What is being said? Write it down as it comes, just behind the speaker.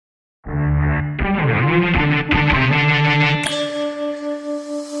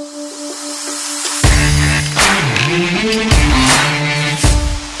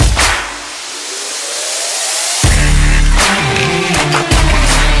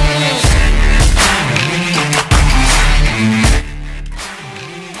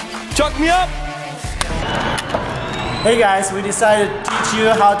Chalk me up! Hey guys, we decided to teach you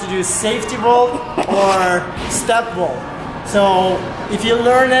how to do safety vault or step vault. So if you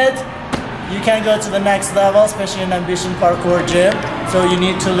learn it, you can go to the next level, especially in Ambition Parkour Gym. So you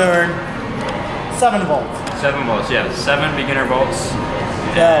need to learn 7 vaults. 7 vaults, yeah. 7 beginner vaults.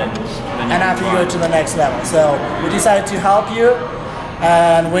 And after you go to the next level. So we decided to help you,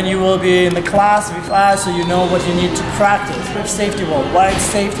 and when you will be in the class with us, so you know what you need to practice with safety vault. Why it's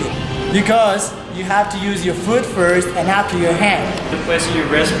safety? Because you have to use your foot first and after your hand. You're placing your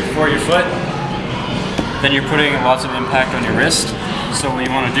wrist before your foot, then you're putting lots of impact on your wrist. So what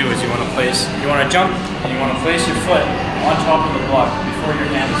you want to do is you want to jump, and you want to place your foot on top of the block before your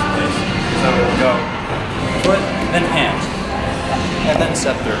hand is placed. So it will go foot, then hand, and then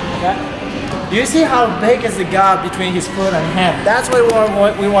scepter. Okay? Do you see how big is the gap between his foot and hand? That's what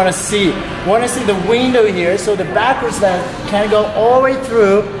we want to see. We want to see the window here, so the backwards leg can go all the way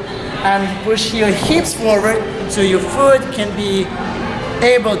through and push your hips forward so your foot can be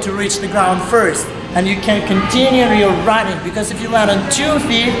able to reach the ground first. And you can continue your running, because if you land on 2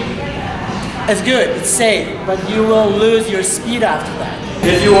 feet, it's good, it's safe, but you will lose your speed after that.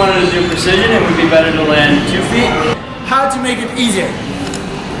 If you wanted to do precision, it would be better to land 2 feet. How to make it easier?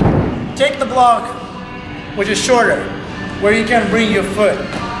 Take the block which is shorter, where you can bring your foot.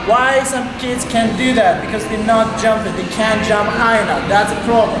 Why some kids can't do that? Because they're not jumping, they can't jump high enough. That's a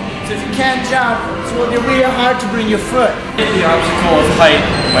problem. So if you can't jump, it will be really hard to bring your foot. The obstacle of height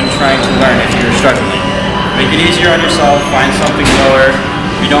when trying to learn if you're struggling. Make it easier on yourself, find something lower.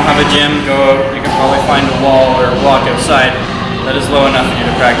 If you don't have a gym, you can probably find a wall or a block outside that is low enough for you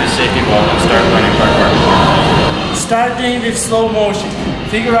to practice safety vault and start learning parkour. Start doing with slow motion.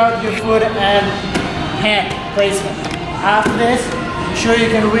 Figure out your foot and hand placement. After this, sure you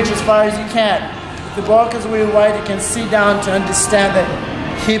can reach as far as you can. If the block is really wide, you can sit down to understand the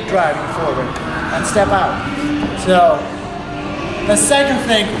hip driving forward and step out. So the second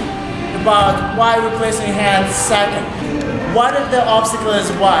thing about why we're placing your hand second. What if the obstacle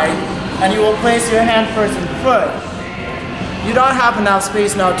is wide and you will place your hand first and foot? You don't have enough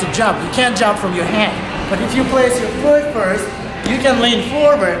space now to jump. You can't jump from your hand. But if you place your foot first, you can lean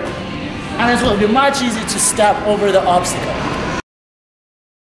forward and it will be much easier to step over the obstacle.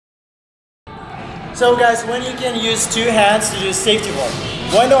 So guys, when you can use 2 hands to do safety vault.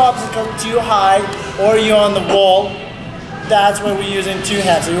 When the obstacle is too high or you're on the wall, that's when we're using 2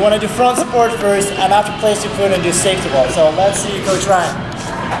 hands. So you want to do front support first and after place your foot and do safety vault. So let's see Coach Ryan.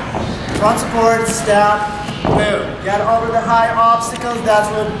 Front support, step, boom. Get over the high obstacles, that's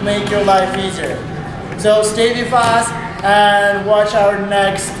what will make your life easier. So stay with us and watch our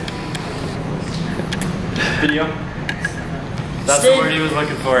next video. That's the word he was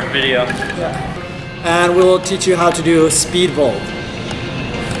looking for, video. Yeah. And we will teach you how to do speed vault.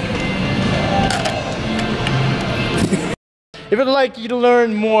 If you'd like you to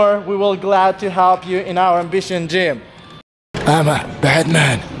learn more, we will be glad to help you in our Ambition Gym. I'm a bad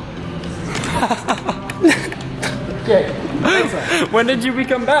man. Okay. When did you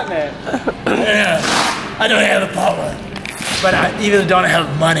become Batman? Yeah, I don't have the power, but I even don't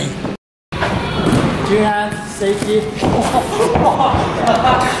have money. 2 hands, safety.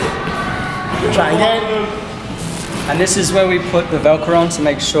 Try again. And this is where we put the Velcro on to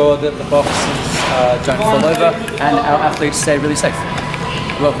make sure that the boxes don't fall over and our athletes stay really safe.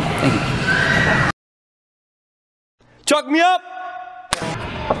 You're welcome. Thank you. Chalk me up!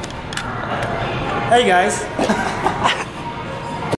 Hey guys.